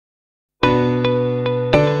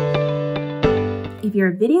if you're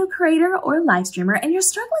a video creator or live streamer and you're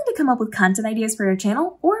struggling to come up with content ideas for your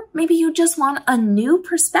channel, or maybe you just want a new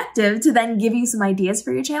perspective to then give you some ideas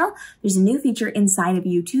for your channel, there's a new feature inside of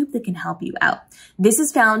YouTube that can help you out. This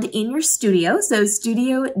is found in your studio, so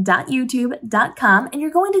studio.youtube.com, and you're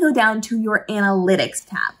going to go down to your Analytics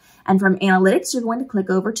tab. And from Analytics, you're going to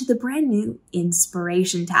click over to the brand new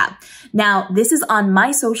Inspiration tab. Now, this is on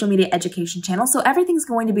my social media education channel, so everything's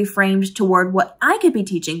going to be framed toward what I could be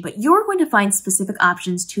teaching, but you're going to find specific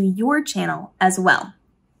options to your channel as well.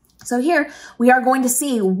 So here we are going to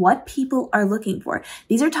see what people are looking for.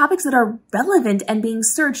 These are topics that are relevant and being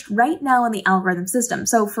searched right now in the algorithm system.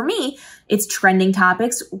 So for me, it's trending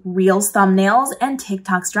topics, Reels thumbnails, and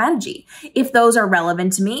TikTok strategy. If those are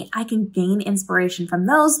relevant to me, I can gain inspiration from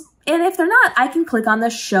those. And if they're not, I can click on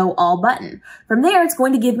the Show All button. From there, it's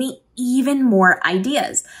going to give me even more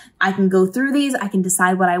ideas. I can go through these, I can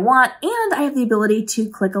decide what I want, and I have the ability to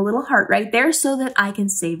click a little heart right there so that I can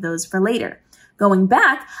save those for later. Going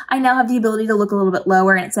back, I now have the ability to look a little bit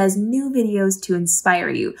lower and it says new videos to inspire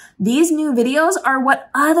you. These new videos are what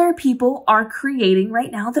other people are creating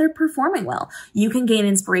right now that are performing well. You can gain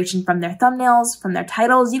inspiration from their thumbnails, from their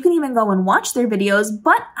titles. You can even go and watch their videos,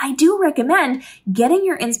 but I do recommend getting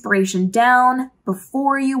your inspiration down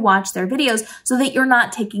before you watch their videos so that you're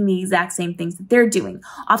not taking the exact same things that they're doing.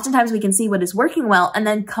 Oftentimes we can see what is working well and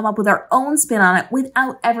then come up with our own spin on it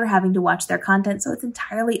without ever having to watch their content. So it's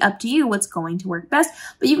entirely up to you what's going to work best,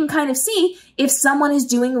 but you can kind of see if someone is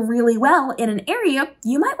doing really well in an area,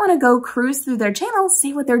 you might want to go cruise through their channel,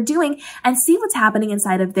 see what they're doing, and see what's happening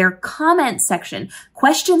inside of their comment section.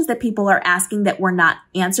 Questions that people are asking that were not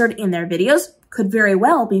answered in their videos could very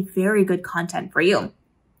well be very good content for you.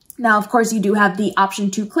 Now, of course, you do have the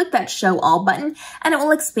option to click that Show All button, and it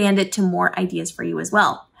will expand it to more ideas for you as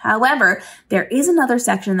well. However, there is another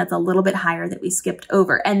section that's a little bit higher that we skipped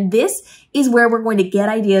over, and this is where we're going to get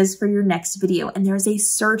ideas for your next video, and there's a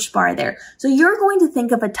search bar there. So you're going to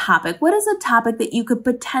think of a topic. What is a topic that you could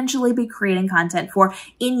potentially be creating content for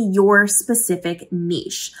in your specific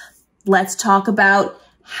niche? Let's talk about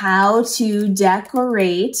how to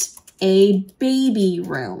decorate a baby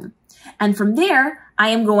room. And from there, I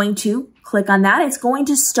am going to click on that. It's going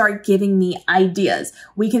to start giving me ideas.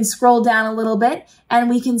 We can scroll down a little bit and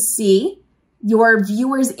we can see your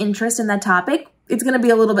viewers' interest in that topic. It's going to be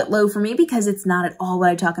a little bit low for me because it's not at all what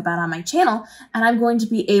I talk about on my channel. And I'm going to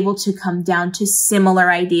be able to come down to similar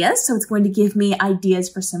ideas. So it's going to give me ideas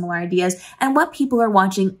for similar ideas and what people are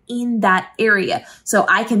watching in that area. So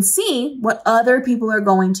I can see what other people are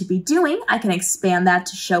going to be doing. I can expand that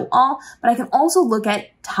to show all, but I can also look at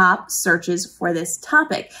top searches for this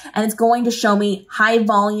topic. And it's going to show me high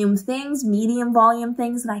volume things, medium volume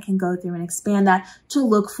things, and I can go through and expand that to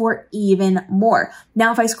look for even more.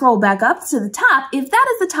 Now, if I scroll back up to the top, if that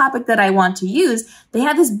is the topic that I want to use, they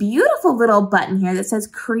have this beautiful little button here that says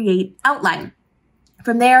Create Outline.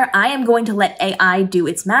 From there, I am going to let AI do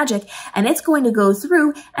its magic, and it's going to go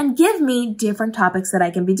through and give me different topics that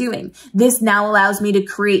I can be doing. This now allows me to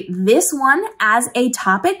create this one as a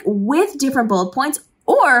topic with different bullet points,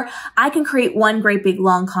 or I can create one great big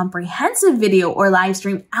long comprehensive video or live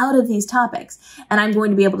stream out of these topics. And I'm going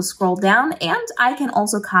to be able to scroll down, and I can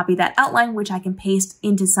also copy that outline, which I can paste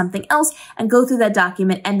into something else and go through that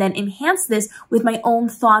document and then enhance this with my own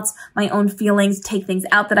thoughts, my own feelings, take things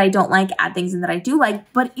out that I don't like, add things in that I do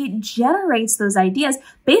like, but it generates those ideas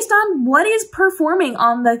based on what is performing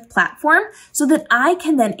on the platform so that I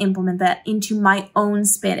can then implement that into my own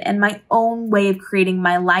spin and my own way of creating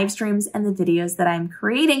my live streams and the videos that I'm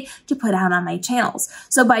creating to put out on my channels.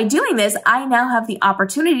 So by doing this, I now have the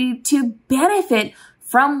opportunity to benefit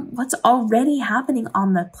from what's already happening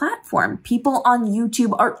on the platform. People on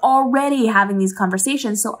YouTube are already having these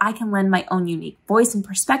conversations, so I can lend my own unique voice and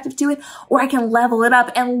perspective to it, or I can level it up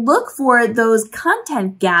and look for those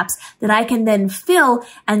content gaps that I can then fill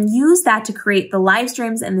and use that to create the live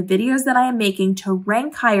streams and the videos that I am making to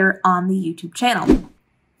rank higher on the YouTube channel.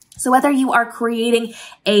 So whether you are creating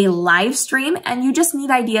a live stream and you just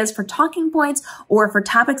need ideas for talking points or for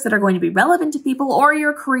topics that are going to be relevant to people, or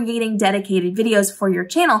you're creating dedicated videos for your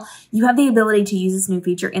channel, you have the ability to use this new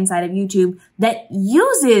feature inside of YouTube that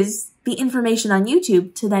uses the information on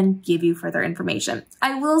YouTube to then give you further information.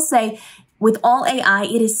 I will say, with all AI,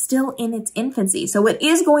 it is still in its infancy. So it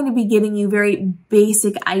is going to be giving you very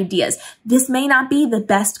basic ideas. This may not be the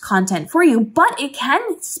best content for you, but it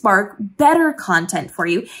can spark better content for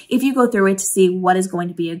you if you go through it to see what is going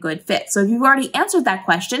to be a good fit. So if you've already answered that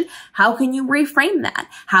question, how can you reframe that?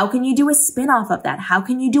 How can you do a spin-off of that? How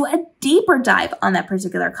can you do a deeper dive on that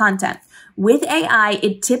particular content? With AI,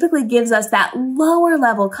 it typically gives us that lower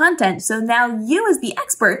level content. So now you as the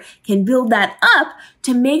expert can build that up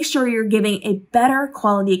to make sure you're giving a better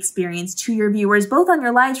quality experience to your viewers, both on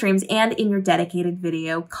your live streams and in your dedicated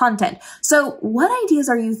video content. So what ideas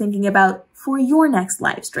are you thinking about for your next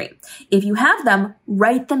live stream? If you have them,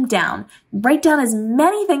 write them down. Write down as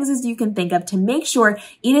many things as you can think of to make sure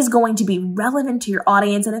it is going to be relevant to your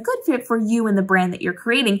audience and a good fit for you and the brand that you're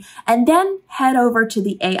creating. And then head over to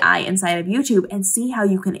the AI inside of YouTube and see how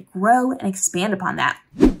you can grow and expand upon that.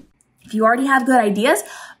 If you already have good ideas,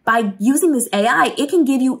 by using this AI, it can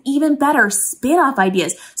give you even better spin-off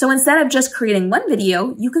ideas. So instead of just creating one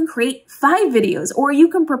video, you can create 5 videos, or you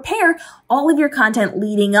can prepare all of your content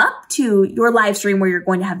leading up to your live stream where you're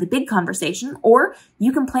going to have the big conversation, or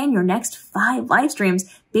you can plan your next 5 live streams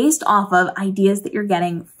based off of ideas that you're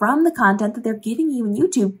getting from the content that they're giving you in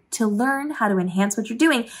YouTube to learn how to enhance what you're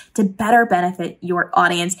doing to better benefit your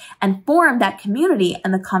audience and form that community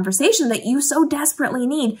and the conversation that you so desperately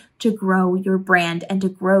need to grow your brand and to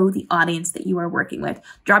grow the audience that you are working with.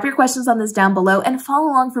 Drop your questions on this down below and follow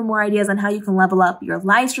along for more ideas on how you can level up your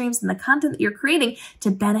live streams and the content that you're creating to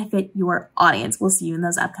benefit your audience. We'll see you in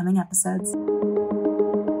those upcoming episodes.